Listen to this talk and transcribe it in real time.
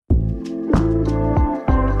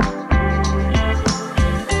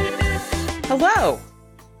Hello,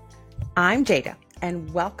 I'm Jada,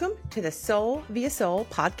 and welcome to the Soul via Soul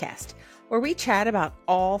podcast, where we chat about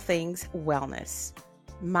all things wellness,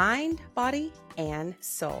 mind, body, and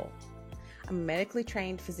soul. I'm a medically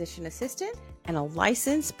trained physician assistant and a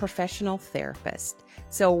licensed professional therapist.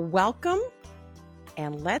 So welcome,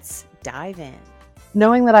 and let's dive in.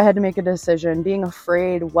 Knowing that I had to make a decision, being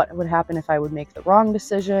afraid what would happen if I would make the wrong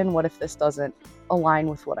decision, what if this doesn't align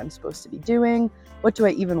with what I'm supposed to be doing, what do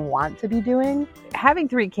I even want to be doing? Having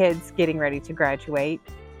 3 kids getting ready to graduate,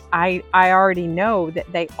 I already know that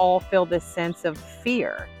they all feel this sense of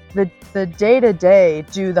fear. The day-to-day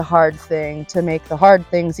do the hard thing to make the hard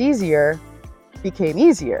things easier became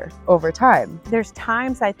easier over time. There's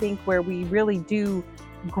times I think where we really do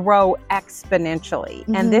grow exponentially.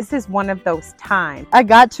 Mm-hmm. And this is one of those times. I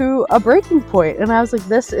got to a breaking point and I was like,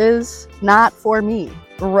 this is not for me.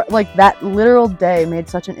 Like that literal day made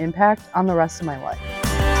such an impact on the rest of my life.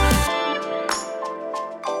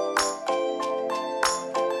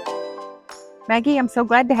 Maggie, I'm so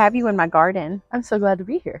glad to have you in my garden. I'm so glad to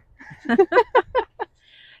be here.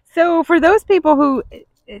 So for those people who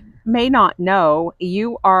may not know,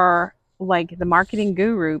 you are like the marketing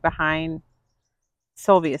guru behind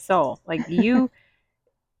Soul via Soul. Like you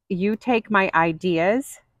take my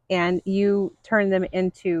ideas and you turn them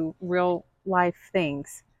into real life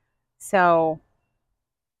things. So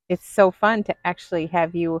it's so fun to actually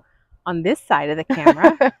have you on this side of the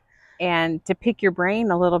camera and to pick your brain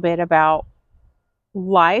a little bit about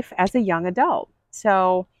life as a young adult.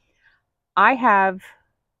 So I have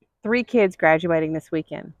 3 kids graduating this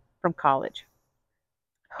weekend from college.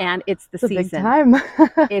 And it's the season. Big time.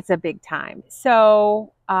 It's a big time.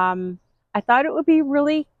 So I thought it would be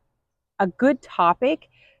really a good topic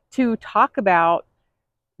to talk about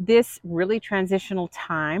this really transitional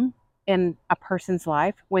time in a person's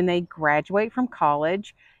life when they graduate from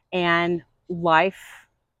college and life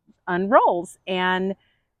unrolls. And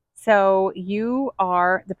so you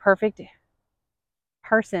are the perfect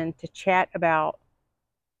person to chat about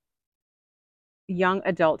young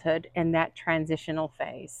adulthood and that transitional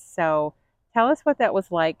phase. So tell us what that was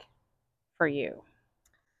like for you.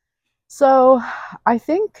 So I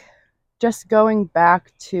think just going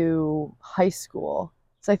back to high school,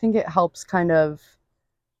 so I think it helps kind of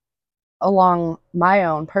along my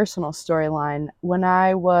own personal storyline. When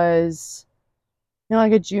I was,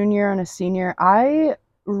 like a junior and a senior, I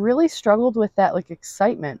really struggled with that like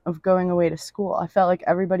excitement of going away to school. I felt like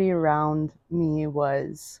everybody around me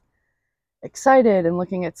was excited and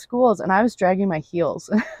looking at schools, and I was dragging my heels.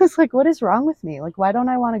 I was like, what is wrong with me? Like, why don't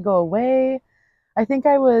I want to go away? I think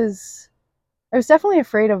I was definitely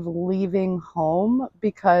afraid of leaving home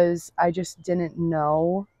because I just didn't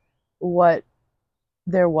know what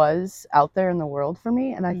there was out there in the world for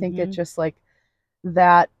me. And I think it just like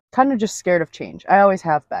that kind of just scared of change. I always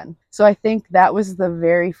have been. So I think that was the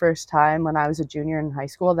very first time when I was a junior in high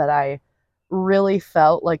school that I really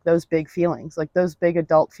felt like those big feelings, like those big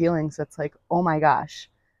adult feelings. That's like, oh my gosh,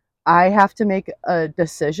 I have to make a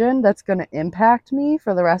decision that's going to impact me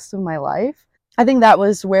for the rest of my life. I think that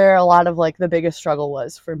was where a lot of like the biggest struggle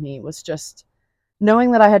was for me, was just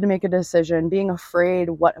knowing that I had to make a decision, being afraid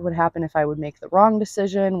what would happen if I would make the wrong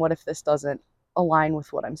decision. What if this doesn't align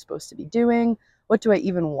with what I'm supposed to be doing? What do I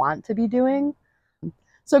even want to be doing?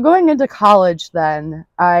 So going into college then,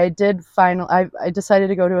 I decided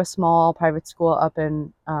to go to a small private school up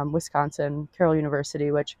in Wisconsin, Carroll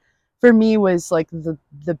University, which for me was like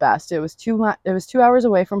the best. It was 2 hours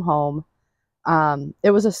away from home.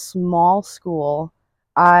 It was a small school.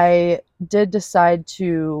 I did decide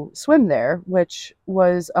to swim there, which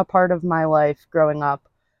was a part of my life growing up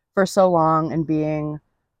for so long and being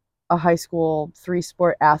a high school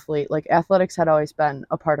 3-sport athlete. Like athletics had always been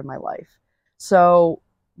a part of my life. So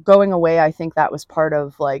going away, I think that was part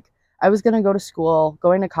of like, I was going to go to school,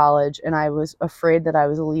 going to college, and I was afraid that I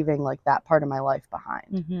was leaving like that part of my life behind.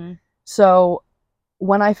 Mm-hmm. So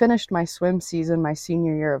when I finished my swim season, my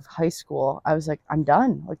senior year of high school, I was like, I'm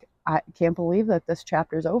done. Like, I can't believe that this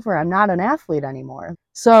chapter's over. I'm not an athlete anymore.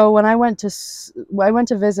 So when I went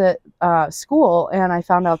to visit school, and I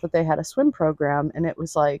found out that they had a swim program, and it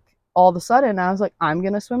was like, all of a sudden I was like, I'm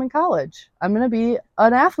going to swim in college. I'm going to be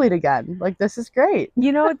an athlete again. Like, this is great.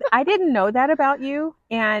 I didn't know that about you,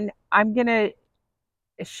 and I'm going to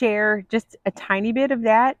share just a tiny bit of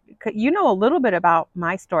that. You know a little bit about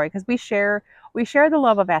my story because we share the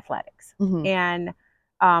love of athletics. Mm-hmm.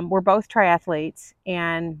 And we're both triathletes,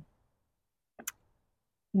 and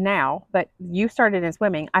now, but you started in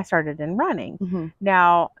swimming, I started in running. Mm-hmm.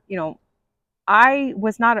 Now, I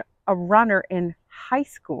was not a runner in high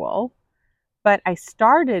school, but I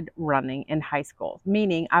started running in high school,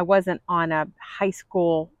 meaning I wasn't on a high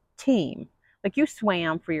school team. Like you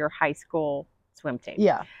swam for your high school swim team.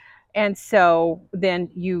 Yeah. And so then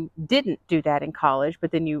you didn't do that in college,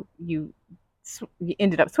 but then you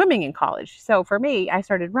ended up swimming in college. So for me, I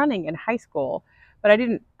started running in high school, but I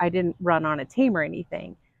didn't run on a team or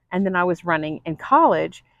anything. And then I was running in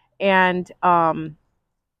college, and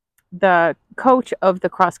the coach of the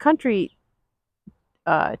cross country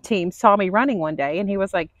team saw me running one day, and he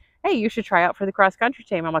was like, "Hey, you should try out for the cross country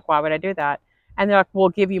team." I'm like, "Why would I do that?" And they're like, "We'll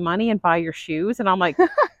give you money and buy your shoes." And I'm like,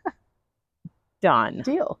 "Done."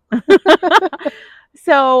 Deal.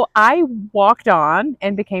 So I walked on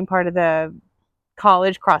and became part of the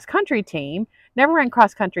college cross country team. Never ran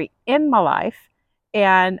cross country in my life.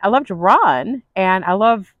 And I love to run and I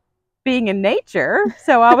love being in nature.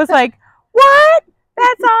 So I was like, what?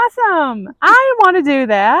 That's awesome. I want to do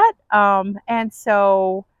that. And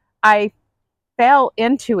so I fell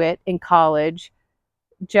into it in college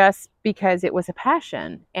just because it was a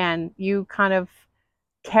passion and you kind of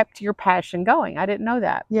kept your passion going. I didn't know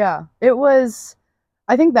that. Yeah. It was,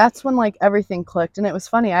 I think that's when like everything clicked. And it was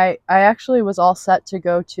funny. I actually was all set to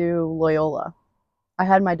go to Loyola. I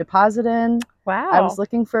had my deposit in. Wow. I was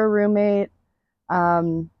looking for a roommate.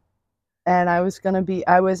 And I was going to be,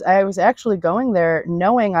 I was actually going there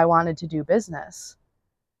knowing I wanted to do business.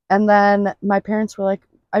 And then my parents were like,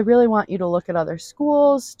 I really want you to look at other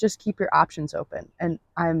schools, just keep your options open. And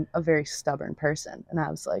I'm a very stubborn person. And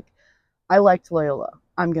I was like, I liked Loyola.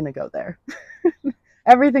 I'm going to go there.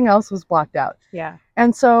 Everything else was blocked out. Yeah.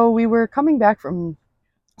 And so we were coming back from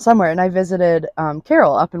somewhere and I visited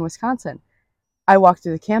Carroll up in Wisconsin. I walked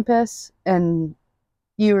through the campus and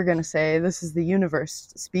you were going to say, this is the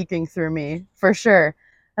universe speaking through me for sure.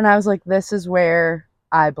 And I was like, this is where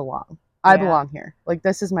I belong. I belong here. Like,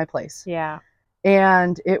 this is my place. Yeah.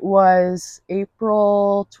 And it was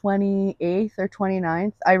April 28th or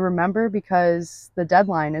 29th. I remember because the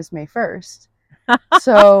deadline is May 1st.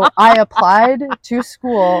 So I applied to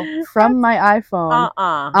school from my iPhone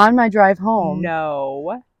on my drive home.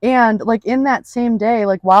 No. And like in that same day,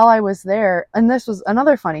 like while I was there, and this was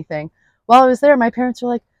another funny thing, while I was there, my parents were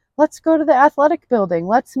like, let's go to the athletic building.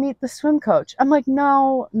 Let's meet the swim coach. I'm like,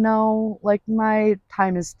 no, like my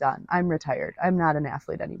time is done. I'm retired. I'm not an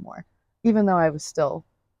athlete anymore. Even though I was still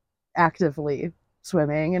actively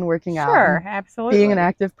swimming and working out. Sure, and absolutely. being an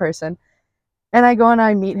active person. And I go and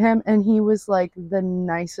I meet him and he was like the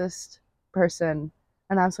nicest person.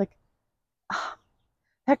 And I was like, oh,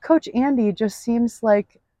 that coach Andy just seems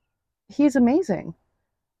like he's amazing.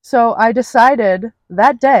 So I decided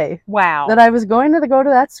that day that I was going to go to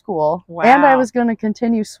that school and I was going to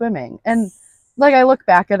continue swimming. And like I look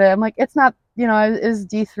back at it, I'm like, it's not, you know, it was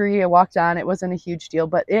D3. I walked on. It wasn't a huge deal,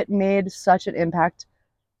 but it made such an impact.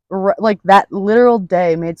 Like that literal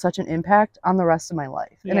day made such an impact on the rest of my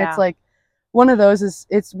life. And it's like one of those is,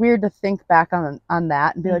 it's weird to think back on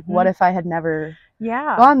that and be like, what if I had never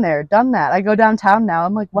gone there, done that? I go downtown now.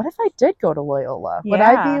 I'm like, what if I did go to Loyola? Would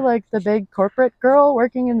I be like the big corporate girl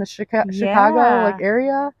working in the Chicago like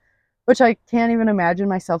area, which I can't even imagine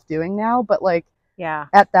myself doing now. But like,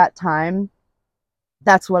 at that time,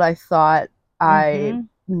 that's what I thought I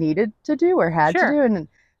needed to do or had to do. And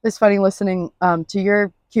it's funny listening to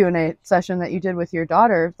your Q&A session that you did with your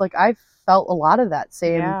daughter. Like I felt a lot of that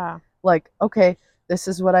same, like, okay, this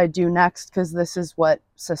is what I do next because this is what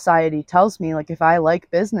society tells me. Like if I like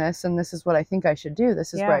business and this is what I think I should do,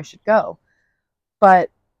 this is where I should go. But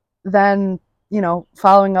then, you know,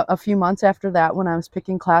 following a few months after that, when I was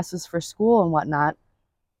picking classes for school and whatnot,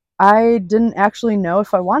 I didn't actually know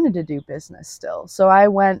if I wanted to do business still. So I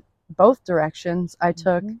went both directions. I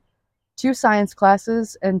took 2 science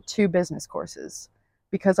classes and 2 business courses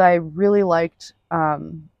because I really liked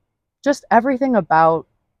just everything about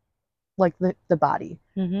like the body,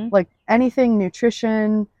 like anything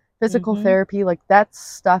nutrition, physical therapy, like that's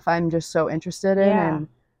stuff I'm just so interested in. And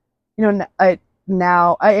you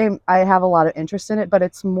know, I have a lot of interest in it, but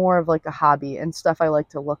it's more of like a hobby and stuff I like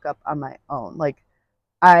to look up on my own. Like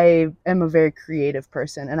I am a very creative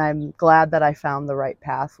person and I'm glad that I found the right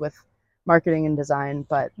path with marketing and design.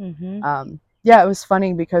 But yeah, it was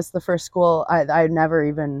funny because the first school I never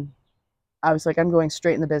even, I was like, I'm going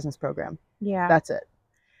straight in the business program. Yeah. That's it.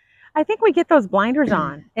 I think we get those blinders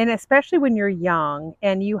on, and especially when you're young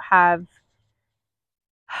and you have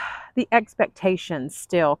the expectations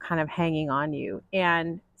still kind of hanging on you.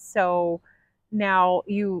 And so now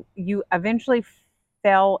you eventually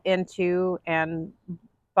fell into and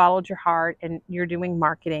followed your heart and you're doing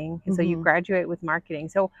marketing. And so you graduate with marketing.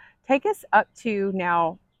 So take us up to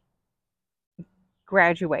now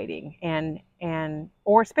graduating and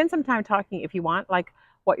or spend some time talking if you want, like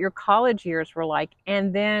what your college years were like,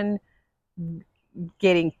 and then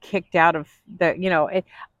getting kicked out of the,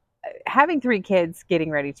 having 3 kids getting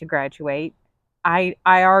ready to graduate. I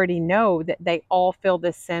already know that they all feel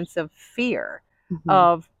this sense of fear Mhm.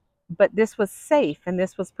 of, but this was safe and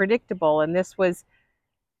this was predictable and this was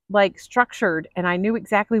like structured and I knew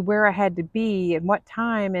exactly where I had to be and what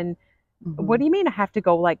time. And what Mhm. do you mean I have to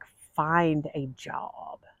go like find a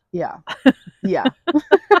job? Yeah. Yeah.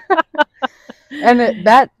 And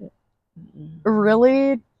that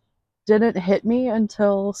really didn't hit me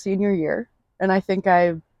until senior year. And I think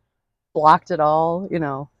I blocked it all.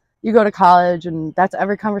 You go to college and that's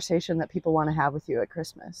every conversation that people want to have with you at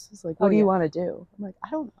Christmas. It's like, what Oh, do you yeah. want to do? I'm like, I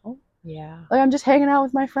don't know. Yeah. Like, I'm just hanging out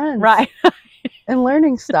with my friends. Right. And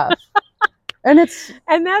learning stuff. And it's,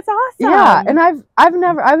 And that's awesome. yeah. And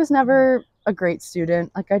I was never a great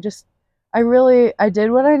student. Like, I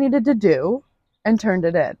did what I needed to do and turned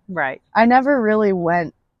it in. Right. I never really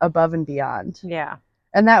went above and beyond. Yeah.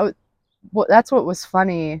 And that's what was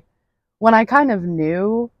funny when I kind of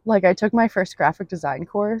knew. Like, I took my first graphic design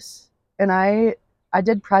course and I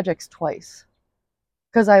did projects twice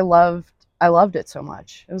because I loved it so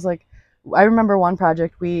much. It was like, I remember one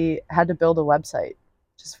project we had to build a website,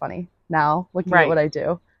 which is funny now looking at what I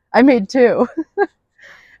do. I made 2.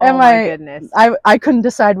 And oh my goodness. I couldn't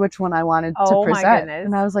decide which one I wanted to present. My goodness.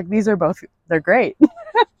 And I was like, they're great.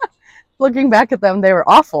 Looking back at them, they were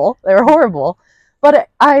awful. They were horrible. But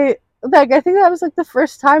I think that was like the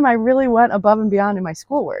first time I really went above and beyond in my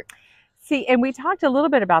schoolwork. See, and we talked a little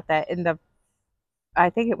bit about that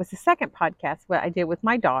I think it was the second podcast what I did with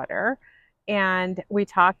my daughter. And we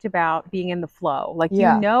talked about being in the flow. Like,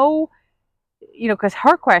 Yeah. because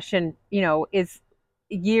her question, is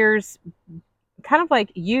years, kind of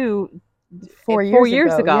like you 4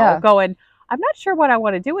 years ago yeah. going, I'm not sure what I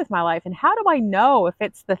want to do with my life. And how do I know if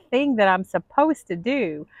it's the thing that I'm supposed to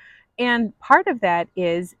do? And part of that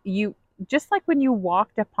is just like when you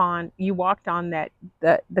walked on that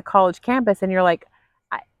the college campus and you're like,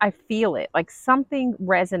 I feel it, like something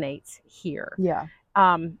resonates here. Yeah.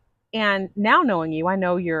 And now knowing you, I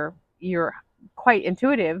know you're quite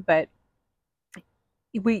intuitive, but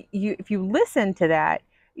if you listen to that,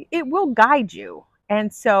 it will guide you.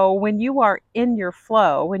 And so when you are in your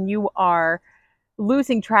flow, when you are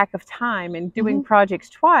losing track of time and doing projects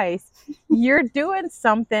twice, you're doing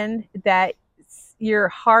something that your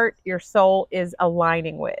heart, your soul is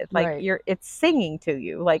aligning with. Like, right. It's singing to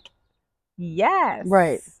you. Like, yes.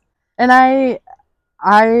 Right. And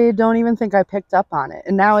I don't even think I picked up on it.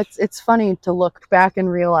 And now it's funny to look back and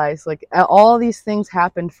realize, like, all these things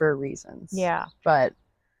happened for reasons. Yeah. But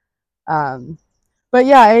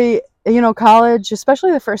yeah, college,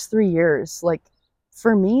 especially the first 3 years, like,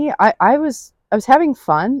 for me, I was having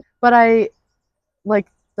fun, but like,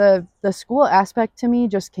 the school aspect to me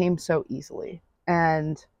just came so easily.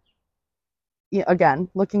 And again,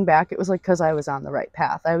 looking back, it was like, because I was on the right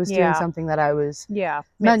path. I was doing something that I was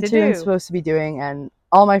meant to and supposed to be doing. And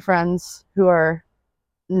all my friends who were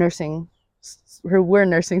nursing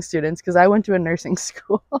students, because I went to a nursing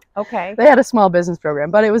school. Okay. They had a small business program,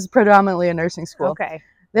 but it was predominantly a nursing school. Okay.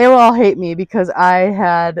 They will all hate me because I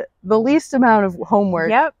had the least amount of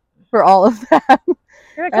homework for all of them.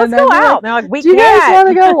 You're like, let's go out. And they're like, do you guys want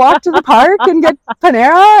to go walk to the park and get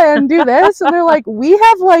Panera and do this? And they're like, we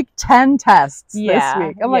have like 10 tests this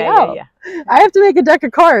week. I'm like, I have to make a deck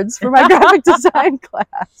of cards for my graphic design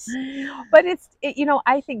class. But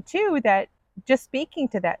I think too that, just speaking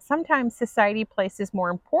to that, sometimes society places more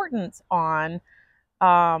importance on,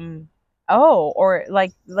 or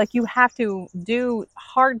like you have to do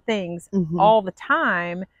hard things all the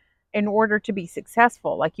time in order to be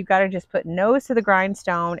successful. Like, you got to just put nose to the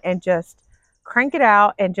grindstone and just crank it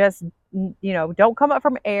out and just, don't come up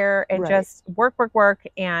from air and just work.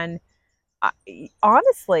 And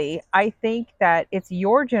honestly, I think that it's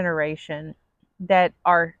your generation that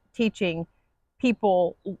are teaching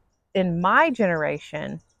people in my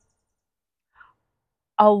generation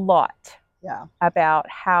a lot about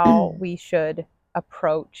how we should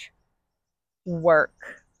approach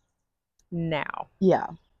work now. Yeah.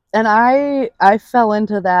 And I fell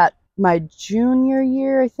into that my junior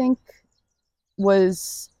year, I think,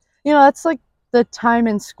 was, that's like the time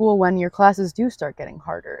in school when your classes do start getting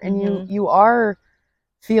harder, and you are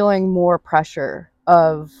feeling more pressure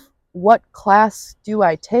of, what class do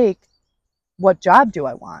I take? What job do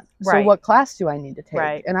I want? So what class do I need to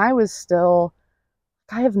take? And I was still,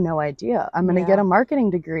 I have no idea. I'm going to get a marketing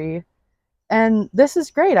degree and this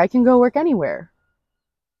is great. I can go work anywhere.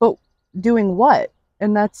 But doing what?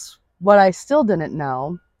 And that's what I still didn't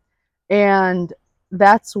know. And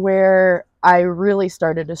that's where I really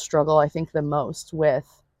started to struggle, I think, the most with,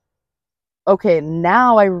 okay,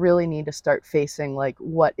 now I really need to start facing like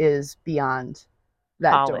what is beyond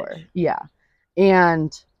that door. College. Yeah.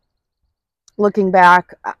 And looking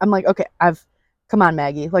back, I'm like, okay, come on,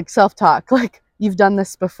 Maggie, like self-talk, like you've done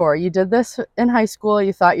this before. You did this in high school.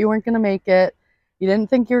 You thought you weren't going to make it. You didn't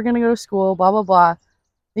think you were going to go to school, blah, blah, blah.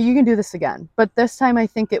 You can do this again. But this time I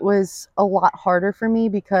think it was a lot harder for me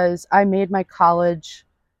because I made my college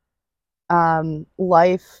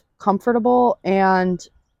life comfortable and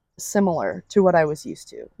similar to what I was used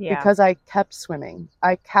to. Yeah. Because I kept swimming.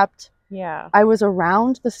 Yeah. I was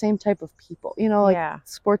around the same type of people, like Yeah.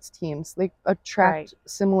 sports teams, they attract Right.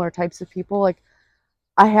 similar types of people. Like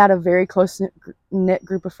I had a very close knit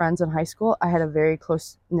group of friends in high school. I had a very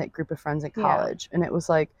close knit group of friends in college. And it was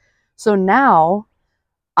like, so now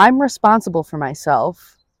I'm responsible for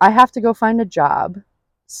myself. I have to go find a job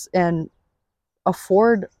and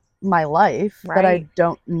afford my life that I Right.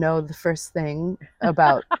 don't know the first thing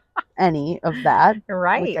about any of that. Like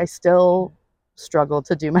Right. I still struggle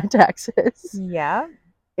to do my taxes. Yeah.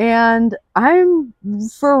 And I'm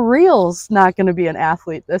for reals not going to be an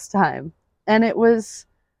athlete this time. And it was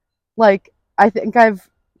like, I think I've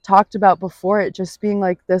talked about before, it just being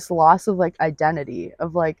like this loss of like identity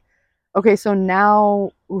of like, okay, so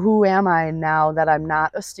now who am I now that I'm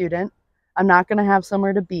not a student? I'm not going to have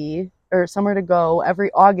somewhere to be or somewhere to go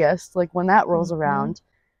every August, like when that rolls around.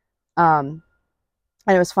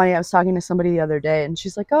 And it was funny, I was talking to somebody the other day and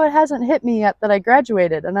she's like, oh, it hasn't hit me yet that I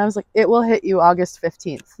graduated. And I was like, it will hit you August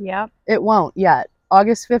 15th. Yep. It won't yet.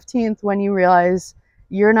 August 15th, when you realize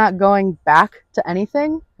you're not going back to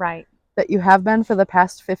anything Right. that you have been for the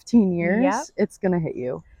past 15 years, Yep. It's going to hit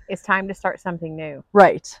you. It's time to start something new.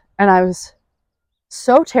 Right. And I was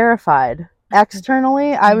so terrified.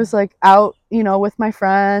 Externally, I was like out, with my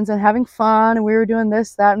friends and having fun, and we were doing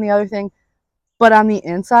this, that, and the other thing. But on the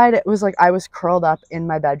inside, it was like I was curled up in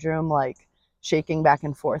my bedroom, like shaking back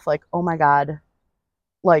and forth, like, oh my God,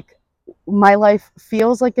 like my life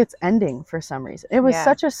feels like it's ending for some reason. It was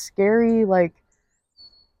such a scary, like,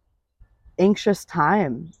 anxious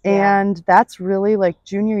time. And that's really like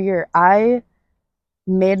junior year. I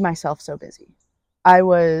made myself so busy. I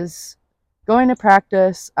was going to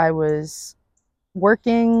practice. I was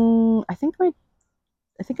working, I think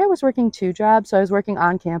I was working 2 jobs. So I was working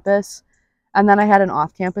on campus and then I had an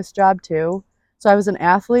off-campus job too. So I was an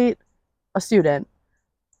athlete, a student,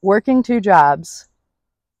 working 2 jobs,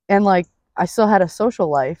 and like I still had a social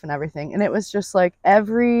life and everything. And it was just like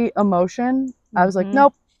every emotion, I was like,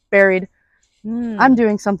 nope, buried. I'm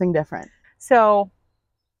doing something different. So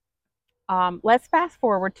let's fast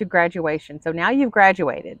forward to graduation. So now you've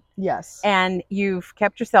graduated. Yes. And you've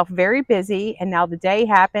kept yourself very busy. And now the day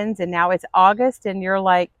happens and now it's August and you're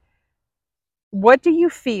like, what do you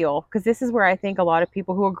feel? Because this is where I think a lot of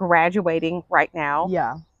people who are graduating right now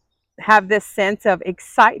have this sense of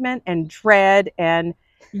excitement and dread and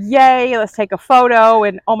yay, let's take a photo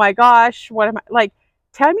and oh my gosh, what am I like?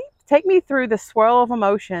 Take me through the swirl of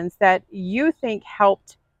emotions that you think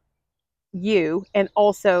helped you and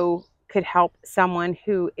also could help someone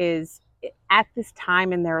who is at this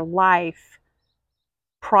time in their life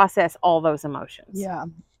process all those emotions. Yeah.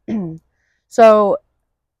 So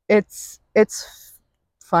it's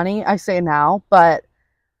funny I say now, but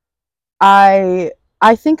I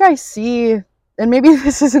think I see, and maybe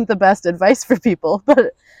this isn't the best advice for people,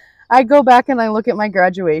 but I go back and I look at my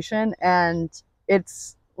graduation and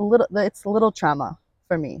it's a little trauma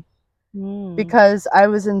for me because I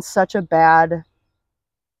was in such a bad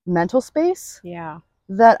mental space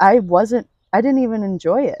that I didn't even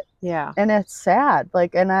enjoy it. Yeah. And it's sad.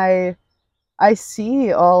 Like, and I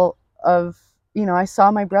see all of, I saw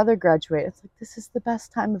my brother graduate. It's like, this is the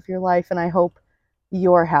best time of your life. And I hope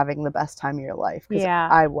you're having the best time of your life because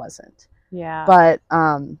I wasn't. Yeah. But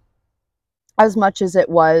as much as it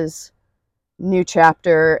was new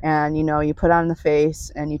chapter and, you put on the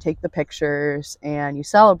face and you take the pictures and you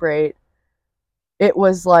celebrate, it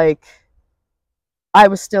was like, I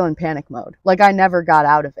was still in panic mode. Like I never got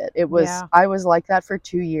out of it. I was like that for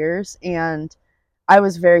 2 years, and I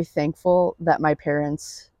was very thankful that my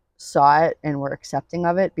parents saw it and were accepting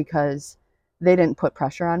of it because they didn't put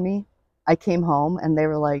pressure on me. I came home and they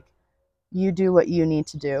were like, you do what you need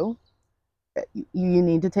to do. You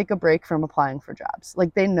need to take a break from applying for jobs.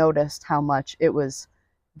 Like they noticed how much it was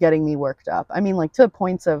getting me worked up. I mean, like to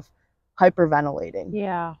points of hyperventilating.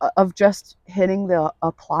 Yeah. Of just hitting the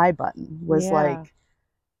apply button was like,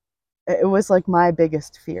 it was like my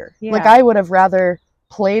biggest fear. Yeah. Like I would have rather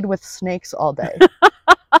played with snakes all day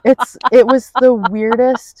It was the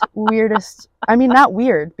weirdest. I mean, not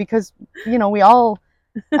weird because, we all,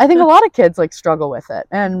 I think a lot of kids like struggle with it,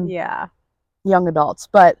 and Yeah. young adults,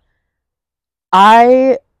 but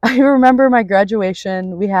I I remember my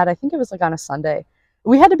graduation. We had, I think it was like on a Sunday.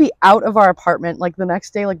 We had to be out of our apartment like the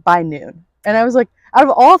next day, like by noon. And I was like, out of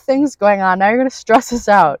all things going on, now you're gonna stress us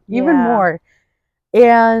out even Yeah. more.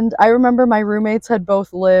 And I remember my roommates had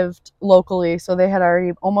both lived locally, so they had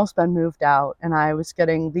already almost been moved out, and I was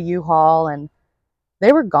getting the U-Haul, and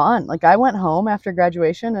they were gone. Like, I went home after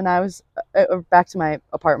graduation, and I was back to my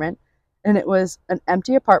apartment, and it was an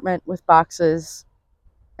empty apartment with boxes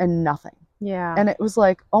and nothing. Yeah. And it was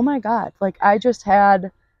like, oh my God, like I just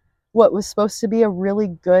had what was supposed to be a really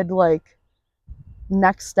good, like,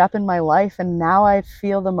 next step in my life, and now I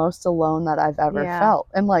feel the most alone that I've ever Yeah. felt.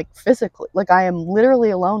 And like physically, like I am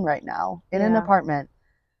literally alone right now in an Yeah. apartment.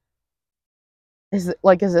 Is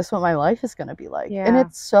this what my life is going to be like? And Yeah.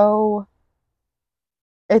 it's so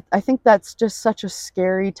I think that's just such a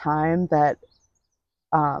scary time that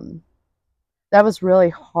um that was really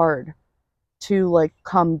hard to like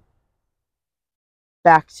come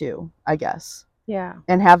back to, I guess. Yeah.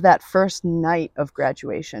 And have that first night of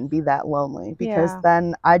graduation be that lonely, because Yeah.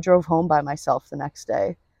 then I drove home by myself the next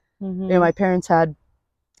day. Mm-hmm. My parents had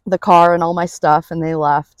the car and all my stuff, and they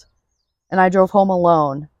left, and I drove home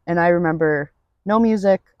alone. And I remember no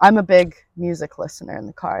music. I'm a big music listener in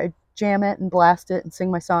the car. I jam it and blast it and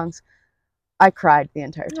sing my songs. I cried the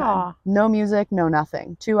entire time. Aw. No music, no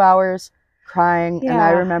nothing. 2 hours crying. And I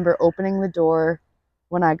Yeah. remember opening the door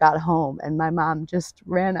when I got home, and my mom just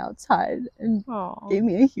ran outside and Aw. gave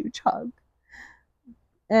me a huge hug.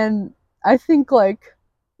 And I think, like,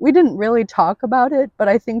 we didn't really talk about it, but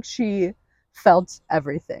I think she felt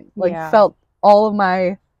everything. Like, Yeah. felt all of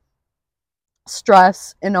my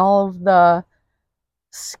stress and all of the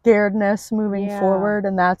scaredness moving Yeah. forward.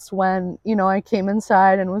 And that's when, I came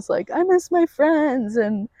inside and was like, I miss my friends,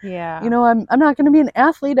 and Yeah. I'm not going to be an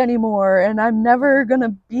athlete anymore, and I'm never going to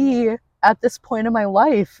be at this point in my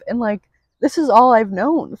life, and like this is all I've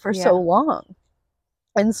known for Yeah. so long.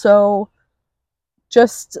 And so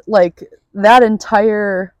just like that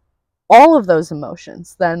entire, all of those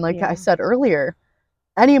emotions, then, like I Yeah. said earlier,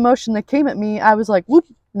 any emotion that came at me, I was like, whoop,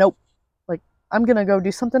 nope, like I'm gonna go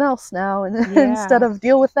do something else now, and Yeah. instead of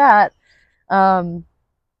deal with that. And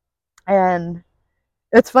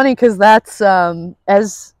it's funny because that's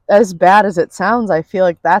as bad as it sounds, I feel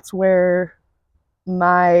like that's where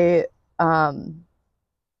my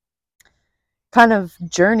kind of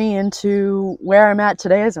journey into where I'm at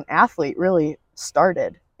today as an athlete really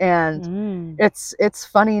started. And it's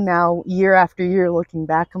funny now, year after year, looking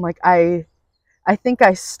back, I'm like, I think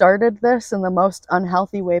I started this in the most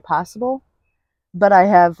unhealthy way possible, but I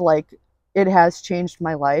have, like, it has changed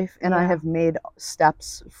my life, and I Yeah. have made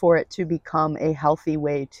steps for it to become a healthy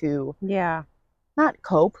way to Yeah. not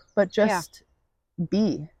cope, but Yeah. just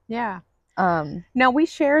be. Yeah. Um, Now, we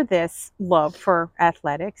share this love for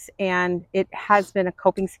athletics, and it has been a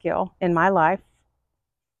coping skill in my life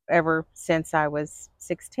ever since I was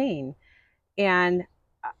 16. And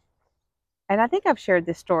I think I've shared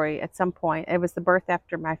this story at some point. It was the birth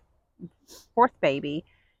after my fourth baby,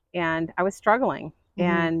 and I was struggling. mhm.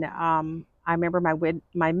 And I remember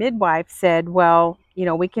my midwife said, "Well,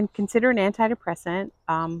 we can consider an antidepressant,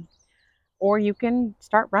 or you can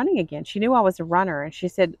start running again." She knew I was a runner, and she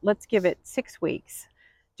said, "Let's give it 6 weeks.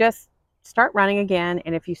 Just start running again,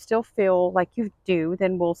 and if you still feel like you do,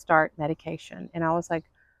 then we'll start medication." And I was like,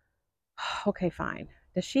 "Okay, fine."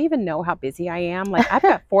 Does she even know how busy I am? Like, I've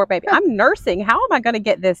got 4 babies. I'm nursing. How am I going to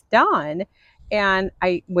get this done? And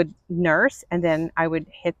I would nurse, and then I would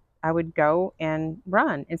go and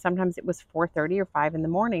run. And sometimes it was 4:30 or 5 in the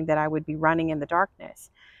morning that I would be running in the darkness.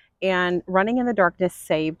 And running in the darkness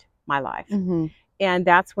saved my life. Mm-hmm. And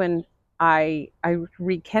that's when I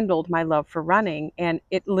rekindled my love for running, and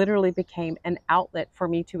it literally became an outlet for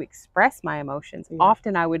me to express my emotions. Yeah.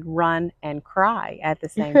 Often I would run and cry at the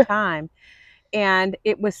same time. And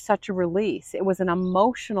it was such a release. It was an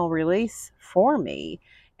emotional release for me,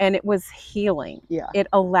 and it was healing. Yeah. It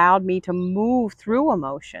allowed me to move through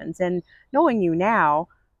emotions. And knowing you now,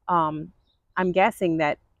 I'm guessing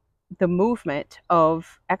that the movement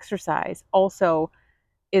of exercise also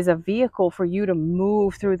is a vehicle for you to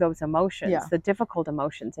move through those emotions, Yeah. the difficult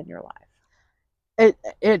emotions in your life.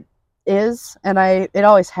 It is, and it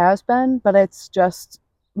always has been, but it's just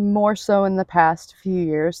more so in the past few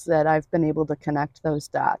years that I've been able to connect those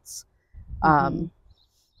dots. Mm-hmm.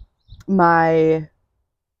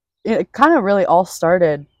 It kind of really all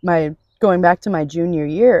started going back to my junior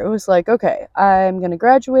year. It was like, okay, I'm gonna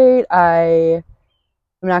graduate. I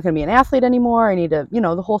I'm not going to be an athlete anymore. I need to,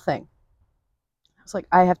 the whole thing. I was like,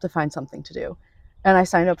 I have to find something to do. And I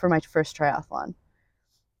signed up for my first triathlon.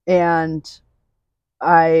 And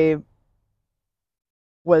I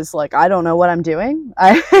was like, I don't know what I'm doing.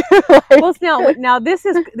 Well, now this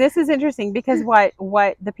is interesting, because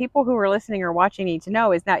what the people who are listening or watching need to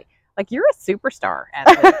know is that, like, you're a superstar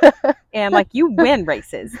athlete and like you win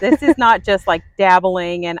races. This is not just like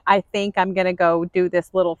dabbling and I think I'm going to go do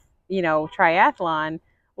this little, triathlon.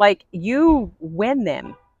 Like, you win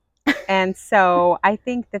them. And so I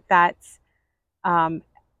think that's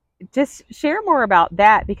just share more about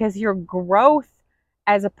that, because your growth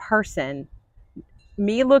as a person,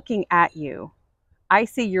 me looking at you, I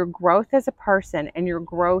see your growth as a person and your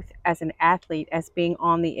growth as an athlete as being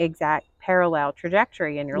on the exact parallel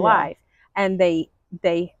trajectory in your life. And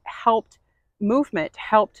they helped move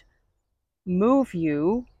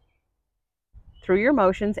you through your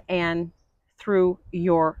emotions and through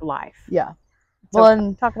your life. Yeah. So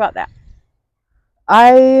well, talk about that.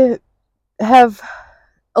 I have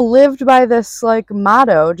lived by this like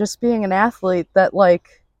motto, just being an athlete, that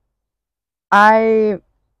like I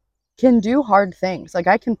can do hard things. Like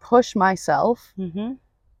I can push myself in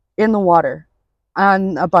the water,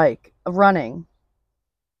 on a bike, running.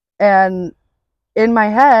 And in my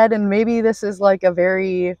head, and maybe this is like a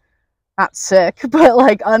very, not sick, but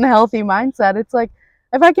like unhealthy mindset, it's like,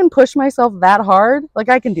 if I can push myself that hard, like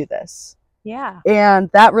I can do this. Yeah. And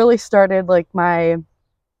that really started like my,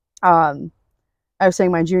 I was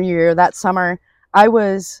saying my junior year, that summer, I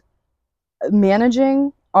was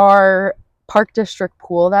managing our park district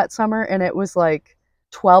pool that summer, and it was like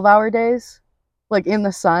 12-hour days, like in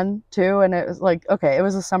the sun too. And it was like, okay, it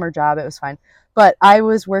was a summer job, it was fine. But I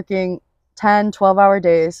was working 10, 12-hour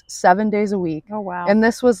days, 7 days a week. Oh, wow. And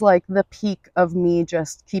this was like the peak of me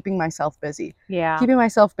just keeping myself busy. Yeah. Keeping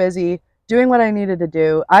myself busy, doing what I needed to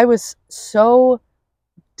do. I was so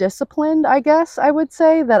disciplined, I guess I would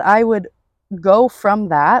say, that I would go from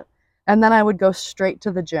that and then I would go straight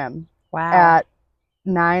to the gym. Wow. At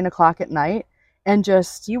 9 o'clock at night, and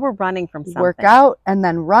just you were running from something. Work out and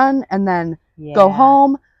then run and then go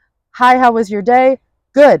home. Hi, how was your day?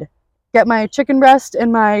 Good. Get my chicken breast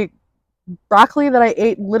and my broccoli that I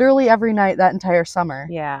ate literally every night that entire summer.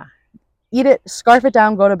 Yeah. Eat it, scarf it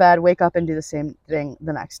down, go to bed, wake up and do the same thing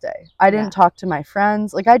the next day. I didn't talk to my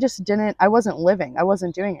friends. Like I wasn't living. I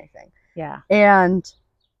wasn't doing anything. Yeah. And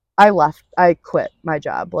I quit my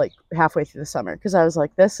job like halfway through the summer because I was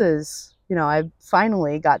like, this is, I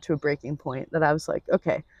finally got to a breaking point that I was like,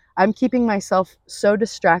 okay, I'm keeping myself so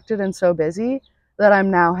distracted and so busy that I'm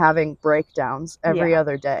now having breakdowns every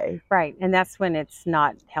other day. Right. And that's when it's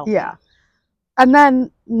not healthy. Yeah. And then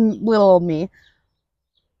little old me,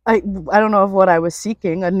 I don't know of what I was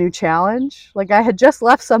seeking, a new challenge. Like I had just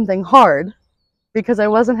left something hard because I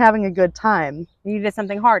wasn't having a good time. You did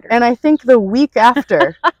something harder. And I think the week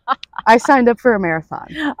after I signed up for a marathon.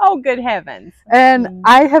 Oh, good heavens. And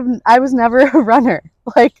I was never a runner.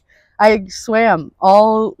 Like I swam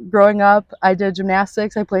all growing up. I did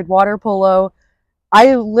gymnastics. I played water polo.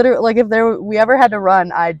 I literally, like if we ever had to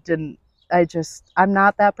run, I'm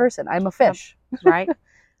not that person. I'm a fish. Right.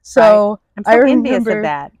 So right. I'm so envious of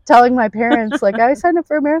that. Telling my parents, like, I signed up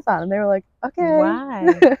for a marathon, and they were like,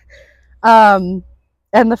 okay. Why?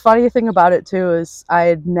 And the funny thing about it too is I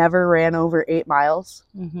had never ran over 8 miles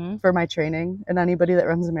for my training, and anybody that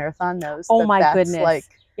runs a marathon knows. Oh my goodness! Like,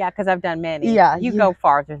 yeah, because I've done many. Yeah, you go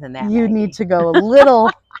farther than that. You Maggie. need to go a little,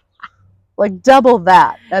 like double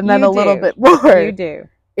that, and then a little bit more. You do.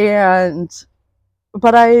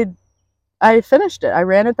 But I finished it. I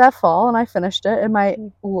ran it that fall and I finished it, and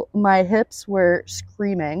my hips were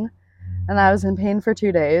screaming and I was in pain for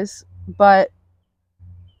 2 days. But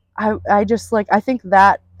I just like, I think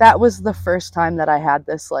that was the first time that I had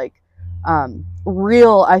this like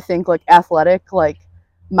real, I think, like athletic like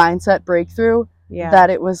mindset breakthrough. Yeah. That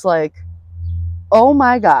it was like, oh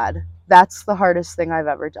my God, that's the hardest thing I've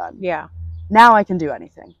ever done. Yeah. Now I can do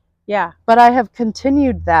anything. Yeah. But I have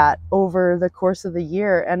continued that over the course of the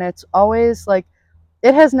year, and it's always like,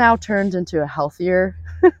 it has now turned into a healthier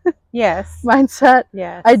mindset.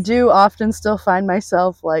 Yes. I do often still find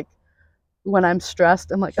myself like, when I'm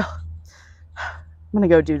stressed, I'm like, oh, I'm gonna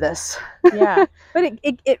go do this. Yeah. But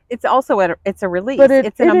it's also it's a release. But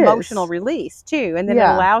it's an emotional release too. And then it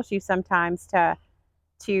allows you sometimes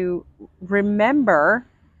to remember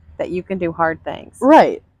that you can do hard things.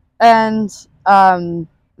 Right. And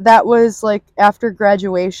that was like after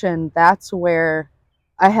graduation, that's where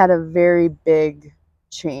I had a very big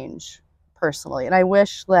change personally. And I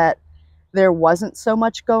wish that there wasn't so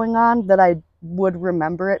much going on, that I would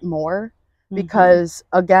remember it more. because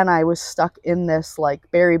again, I was stuck in this like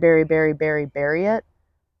bury it,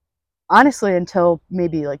 honestly, until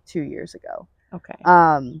maybe like 2 years ago. Okay.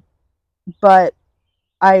 But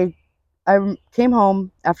I came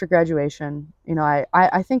home after graduation. You know,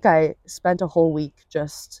 I think I spent a whole week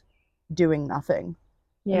just doing nothing.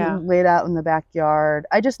 Yeah. And laid out in the backyard.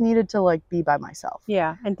 I just needed to like be by myself.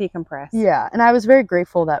 Yeah, and decompress. Yeah, and I was very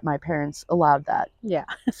grateful that my parents allowed that Yeah.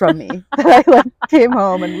 from me. That I like came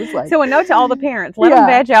home and was like, So a note to all the parents: let them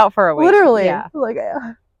veg out for a week. Literally, Yeah. like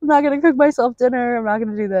I'm not gonna cook myself dinner. I'm not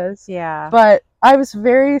gonna do this. Yeah. But I was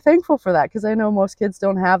very thankful for that because I know most kids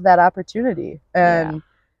don't have that opportunity, and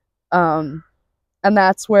and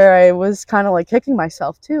that's where I was kind of like kicking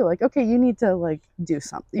myself too. Like, okay, you need to like do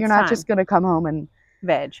something. You're not just gonna come home and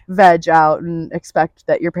veg out and expect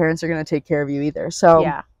that your parents are gonna take care of you either. So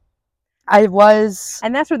yeah.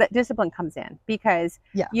 And that's where that discipline comes in, because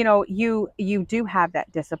you know, you do have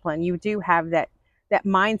that discipline. You do have that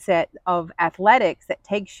mindset of athletics that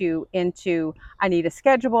takes you into, I need a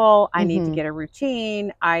schedule, I need to get a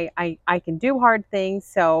routine, I can do hard things,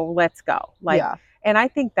 so let's go. Like, and I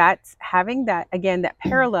think that's having that, again, that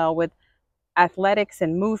parallel with athletics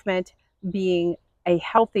and movement being a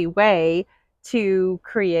healthy way to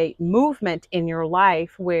create movement in your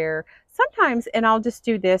life, where sometimes, and I'll just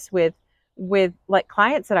do this with like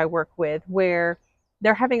clients that I work with, where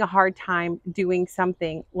they're having a hard time doing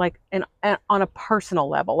something like on a personal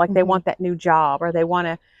level, like they want that new job or they want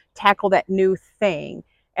to tackle that new thing.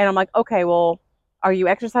 And I'm like, okay, well, are you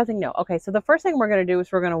exercising? No. Okay, so the first thing we're going to do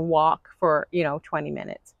is we're going to walk for 20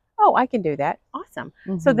 minutes. Oh, I can do that. Awesome.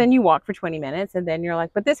 So then you walk for 20 minutes and then you're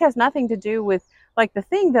like, but this has nothing to do with like the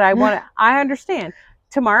thing that I want to, I understand.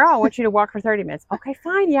 Tomorrow I want you to walk for 30 minutes. Okay,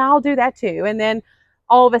 fine. Yeah, I'll do that too. And then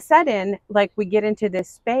all of a sudden, like, we get into this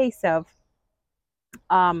space of,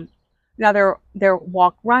 now they're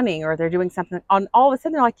walk running or they're doing something, on all of a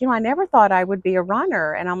sudden they're like, I never thought I would be a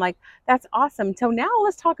runner. And I'm like, that's awesome. So now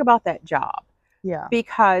let's talk about that job. Yeah.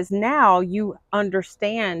 Because now you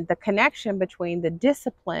understand the connection between the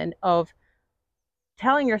discipline of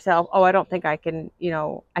telling yourself, oh, I don't think I can,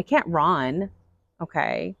 I can't run.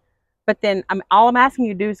 Okay. But then all I'm asking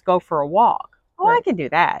you to do is go for a walk. Oh, I can do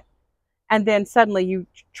that. And then suddenly you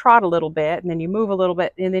trot a little bit and then you move a little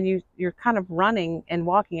bit and then you're kind of running and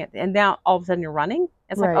walking it. And now all of a sudden you're running.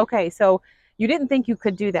 It's like, okay, so you didn't think you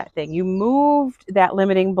could do that thing. You moved that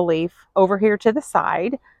limiting belief over here to the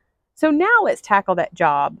side. So now let's tackle that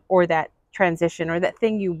job or that transition or that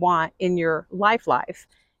thing you want in your life.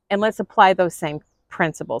 And let's apply those same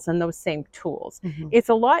principles and those same tools. It's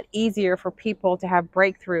a lot easier for people to have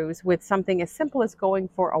breakthroughs with something as simple as going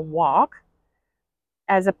for a walk,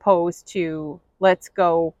 as opposed to let's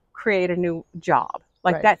go create a new job.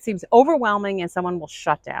 Like that seems overwhelming and someone will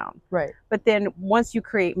shut down. Right. But then once you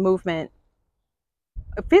create movement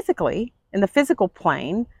physically in the physical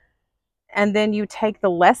plane, and then you take the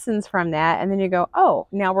lessons from that and then you go, oh,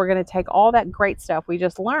 now we're going to take all that great stuff we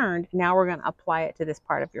just learned. Now we're going to apply it to this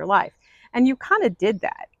part of your life. And you kind of did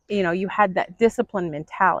that. You had that discipline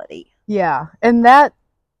mentality. Yeah. And that,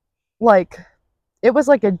 like, it was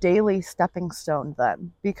like a daily stepping stone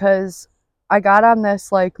then, because I got on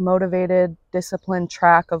this like motivated, disciplined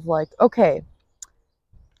track of like, okay,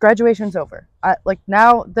 graduation's over.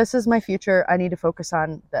 Now this is my future. I need to focus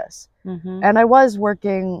on this. And I was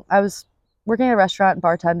working at a restaurant and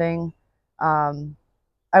bartending.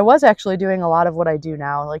 I was actually doing a lot of what I do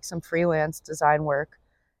now, like some freelance design work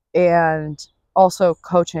and also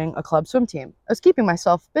coaching a club swim team. I was keeping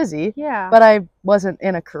myself busy, but I wasn't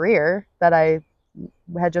in a career that I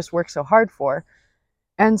had just worked so hard for.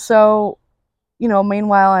 And so,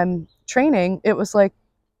 meanwhile I'm training, it was like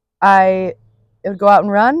I would go out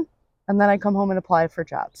and run and then I'd come home and apply for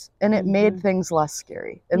jobs. And it made things less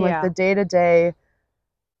scary. And like the day-to-day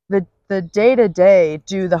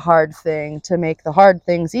do the hard thing to make the hard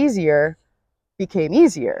things easier became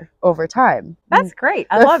easier over time. That's great.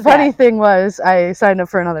 I love that. The funny thing was I signed up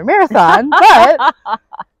for another marathon, but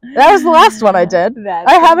that was the last one I did.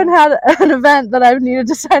 I haven't had an event that I've needed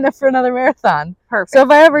to sign up for another marathon. Perfect. So if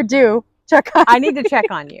I ever do, I need to check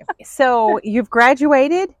on you. So you've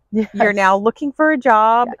graduated. Yes. You're now looking for a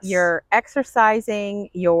job. Yes. You're exercising.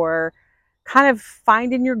 You're kind of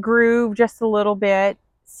finding your groove just a little bit.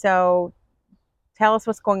 So tell us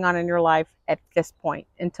what's going on in your life at this point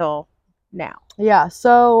until now. Yeah.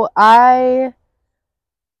 So it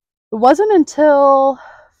wasn't until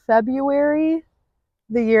February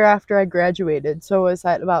the year after I graduated, so it was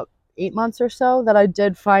at about 8 months or so, that I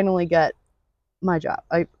did finally get my job,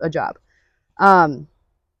 a job. And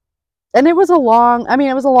it was a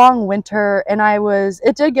long winter, and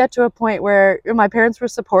it did get to a point where my parents were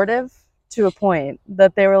supportive to a point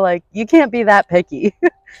that they were like, you can't be that picky.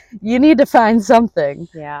 You need to find something.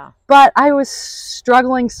 Yeah. But I was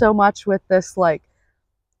struggling so much with this, like,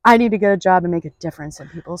 I need to get a job and make a difference in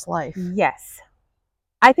people's life. Yes.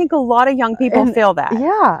 I think a lot of young people And feel that.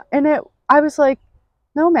 yeah, and I was like,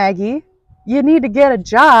 no, Maggie, you need to get a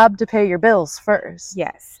job to pay your bills first.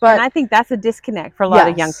 Yes. But and I think that's a disconnect for a lot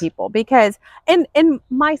of young yes. people, because and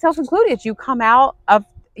myself included, you come out of,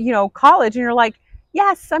 college and you're like,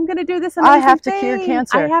 yes, I'm going to do this amazing I have to thing. cure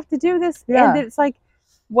cancer. I have to do this. Yeah. And then it's like,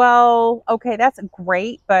 well, okay, that's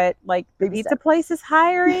great, but like the Baby pizza steps. place is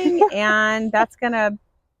hiring and that's going to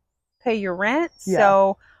pay your rent. Yeah.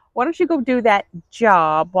 So why don't you go do that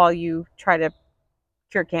job while you try to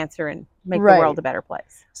cure cancer and make the Right. world a better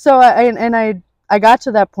place? So I got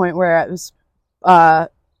to that point where I was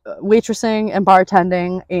waitressing and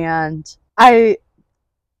bartending, and I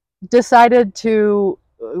decided to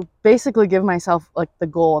basically give myself like the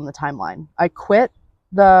goal and the timeline. I quit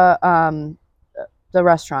the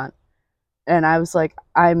restaurant, and I was like,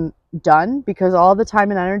 I'm done, because all the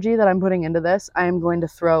time and energy that I'm putting into this, I am going to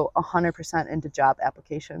throw 100% into job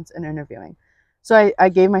applications and interviewing. So I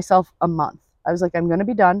gave myself a month. I was like, I'm going to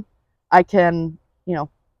be done. I can,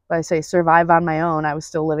 I say survive on my own. I was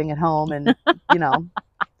still living at home, and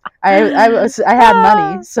I had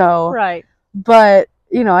money, so Right. but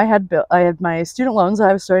I had my student loans that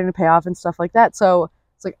I was starting to pay off and stuff like that. So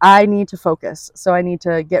it's like, I need to focus. So I need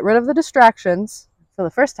to get rid of the distractions for the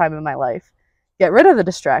first time in my life. Get rid of the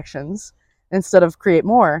distractions instead of create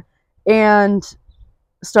more, and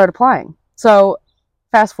start applying. So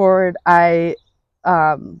fast forward, I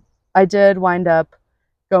did wind up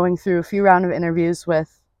going through a few rounds of interviews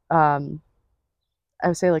with I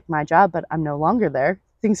would say like my job, but I'm no longer there.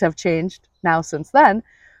 Things have changed now since then.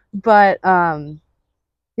 But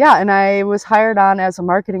yeah, and I was hired on as a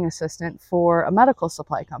marketing assistant for a medical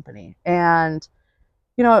supply company. And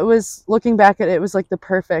it was, looking back at it, it was like the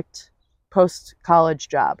perfect post-college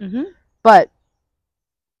job. Mm-hmm. But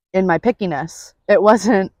in my pickiness, I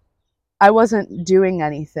wasn't doing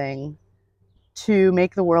anything to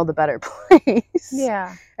make the world a better place.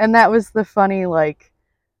 Yeah. And that was the funny, like,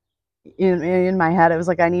 in my head, it was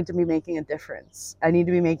like, I need to be making a difference. I need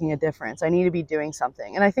to be making a difference. I need to be doing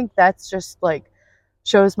something. And I think that's just like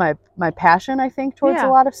shows my passion, I think, towards a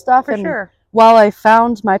lot of stuff. For and sure. While I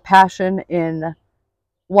found my passion in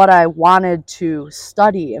what I wanted to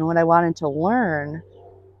study and what I wanted to learn,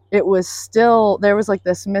 it was still, there was like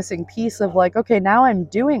this missing piece of like, okay, now I'm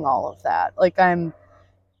doing all of that. Like, I'm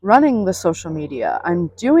running the social media, I'm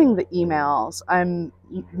doing the emails, I'm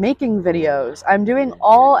making videos, I'm doing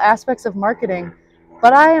all aspects of marketing,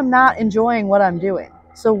 but I am not enjoying what I'm doing.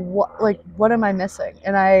 So what am I missing?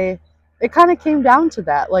 And it kind of came down to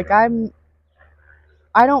that. Like, I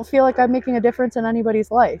don't feel like I'm making a difference in anybody's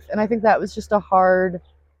life. And I think that was just a hard,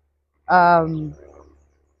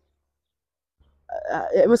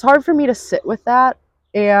 it was hard for me to sit with that.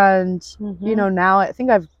 And, now I think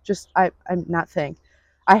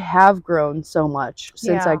I have grown so much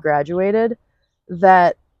since I graduated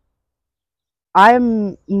that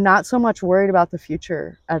I'm not so much worried about the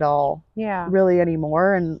future at all, really,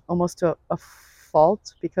 anymore, and almost to a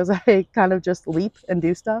fault, because I kind of just leap and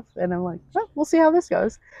do stuff, and I'm like, well, we'll see how this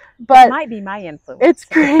goes. But it might be my influence. It's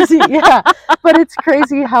crazy, yeah. But it's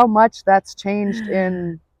crazy how much that's changed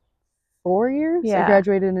in 4 years. I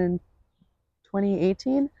graduated in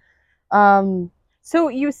 2018. So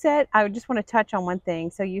you said, I just want to touch on one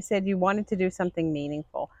thing. So you said you wanted to do something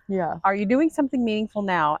meaningful. Yeah. Are you doing something meaningful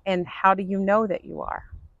now? And how do you know that you are?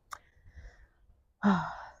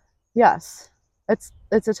 Yes. It's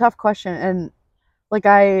a tough question. And like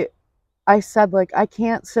I said, like, I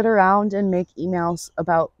can't sit around and make emails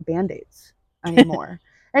about Band-Aids anymore.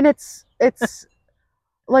 And it's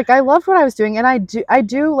like, I loved what I was doing, and I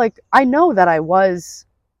do like, I know that I was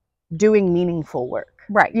doing meaningful work.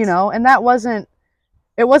 Right. And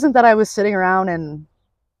it wasn't that I was sitting around and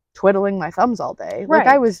twiddling my thumbs all day. Right. Like,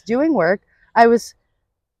 I was doing work. I was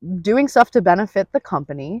doing stuff to benefit the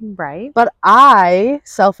company. Right. But I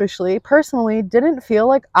selfishly, personally, didn't feel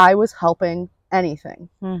like I was helping anything.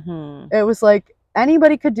 Mm-hmm. It was like,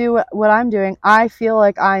 anybody could do what I'm doing. I feel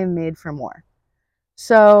like I am made for more.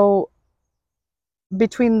 So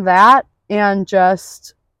between that and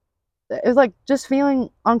just, it was like just feeling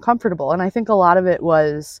uncomfortable. And I think a lot of it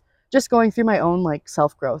was just going through my own like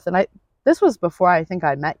self-growth. And this was before I think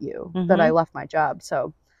I met you, that I left my job.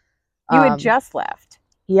 So you had just left.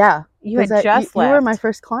 Yeah. You had just left. You were my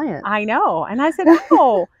first client. I know. And I said,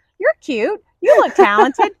 oh, you're cute. You look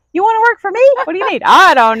talented. You want to work for me? What do you need?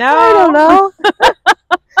 I don't know.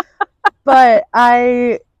 But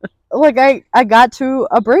I like I got to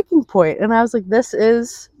a breaking point and I was like, this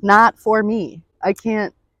is not for me. I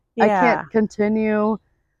can't continue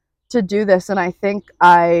to do this. And I think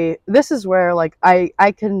this is where like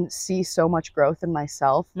I can see so much growth in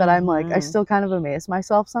myself that I'm like, I still kind of amaze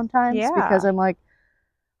myself sometimes because I'm like,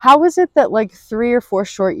 how is it that like 3 or 4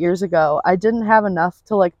 short years ago I didn't have enough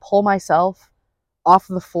to like pull myself off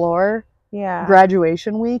the floor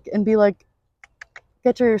graduation week and be like,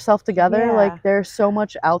 get yourself together. Like there's so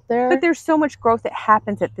much out there. But there's so much growth that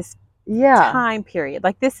happens at this time period.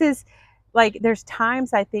 Like this is like there's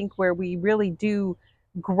times I think where we really do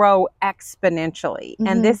grow exponentially.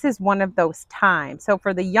 And this is one of those times. So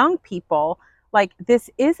for the young people, like this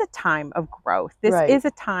is a time of growth. This is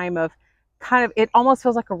a time of kind of, it almost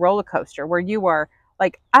feels like a roller coaster where you are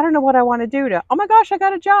like, I don't know what I want to do to, oh my gosh, I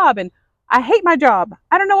got a job and I hate my job.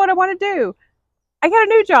 I don't know what I want to do. I got a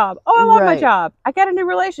new job. Oh, I love my job. I got a new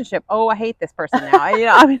relationship. Oh, I hate this person now.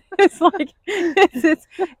 I mean, it's like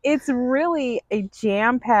it's really a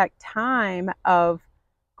jam-packed time of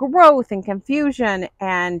growth and confusion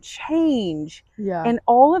and change. Yeah. And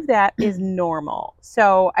all of that is normal.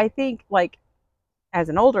 So I think like as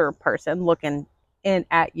an older person looking in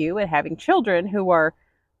at you and having children who are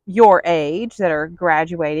your age that are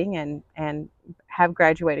graduating and have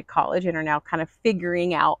graduated college and are now kind of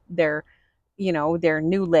figuring out their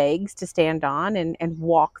new legs to stand on and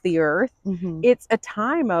walk the earth. It's a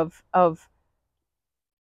time of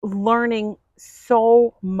learning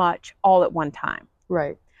so much all at one time.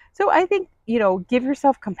 Right. So I think, give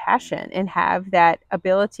yourself compassion and have that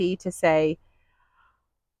ability to say,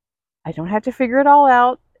 I don't have to figure it all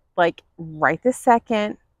out like right this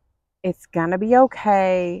second. It's gonna be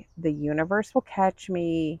okay. The universe will catch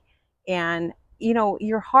me. And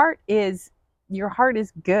your heart is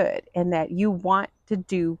good and that you want to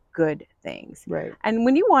do good things. Right. And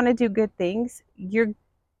when you want to do good things, you're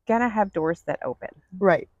gonna have doors that open.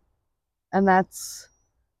 Right. And that's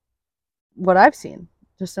what I've seen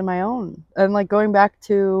just in my own. And like going back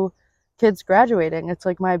to kids graduating, it's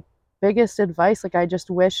like my biggest advice. Like I just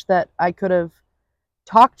wish that I could have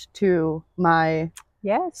talked to my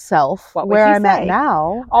self where I'm at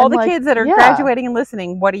now. All the kids that are graduating and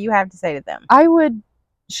listening, what do you have to say to them? I would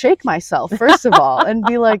shake myself first of all and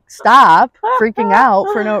be like, stop freaking out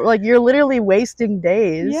for no, like you're literally wasting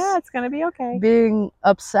days. Yeah, it's gonna be okay. Being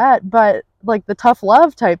upset, but like the tough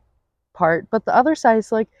love type part. But the other side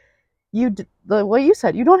is like what you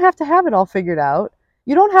said, you don't have to have it all figured out.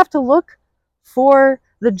 You don't have to look for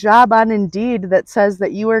the job on Indeed that says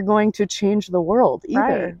that you are going to change the world either.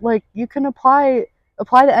 Right. Like you can apply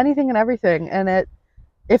to anything and everything, and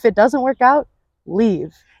if it doesn't work out,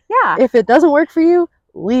 leave. Yeah. If it doesn't work for you,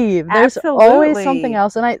 leave. There's always something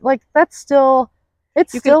else, and I like that's still.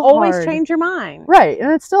 It's you still can always hard. Change your mind. Right,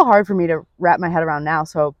 and it's still hard for me to wrap my head around now.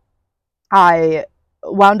 So, I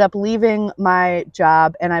wound up leaving my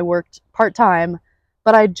job, and I worked part-time,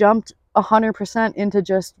 but I jumped 100% into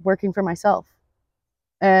just working for myself.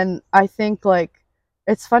 And I think like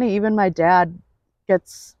it's funny, even my dad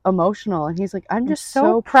gets emotional and he's like, I'm just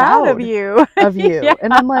so proud of you. Yeah.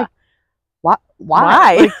 And I'm like,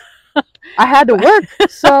 why? Like, I had to work,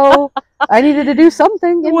 so I needed to do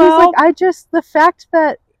something. And he's like, the fact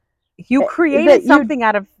that you created something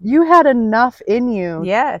out of, you had enough in you.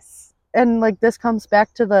 Yes. And like this comes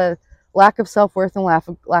back to the lack of self-worth and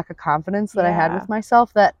lack of confidence that I had with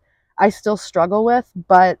myself that I still struggle with,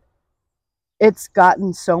 but it's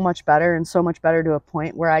gotten so much better to a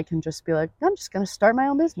point where I can just be like, I'm just going to start my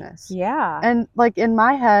own business. Yeah. And like in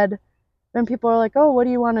my head, when people are like, oh, what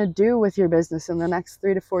do you want to do with your business in the next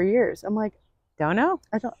 3 to 4 years? I'm like, don't know.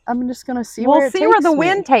 I'm just going to see where it takes me. We'll see where the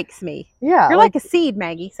wind takes me. Yeah. You're like a seed,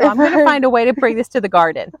 Maggie. So I'm going to find a way to bring this to the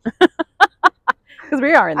garden. Because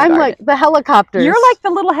we are in the garden. I'm like the helicopters. You're like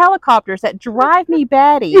the little helicopters that drive me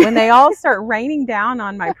batty when they all start raining down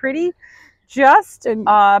on my pretty just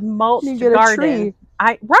mulched garden.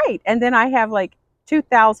 Right. And then I have like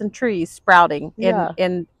 2,000 trees sprouting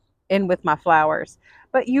in with my flowers.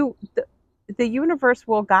 But the universe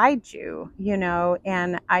will guide you,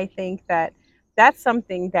 and I think that that's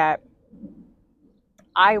something that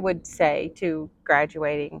I would say to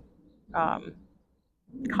graduating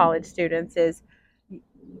college students is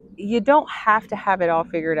you don't have to have it all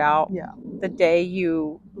figured out the day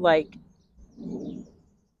you like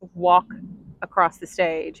walk across the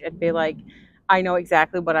stage and be like, I know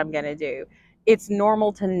exactly what I'm going to do. It's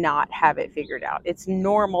normal to not have it figured out. It's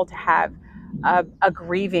normal to have a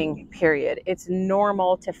grieving period. It's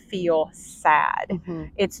normal to feel sad. Mm-hmm.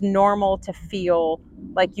 It's normal to feel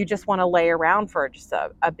like you just want to lay around for just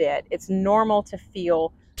a bit. It's normal to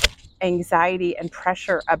feel anxiety and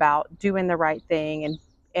pressure about doing the right thing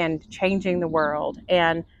and changing the world,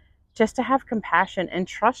 and just to have compassion and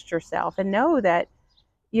trust yourself and know that,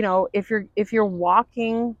 if you're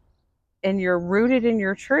walking and you're rooted in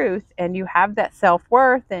your truth and you have that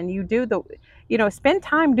self-worth, and you do spend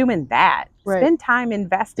time doing that. Right. Spend time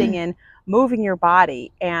investing in moving your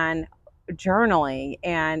body and journaling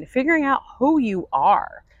and figuring out who you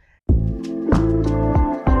are.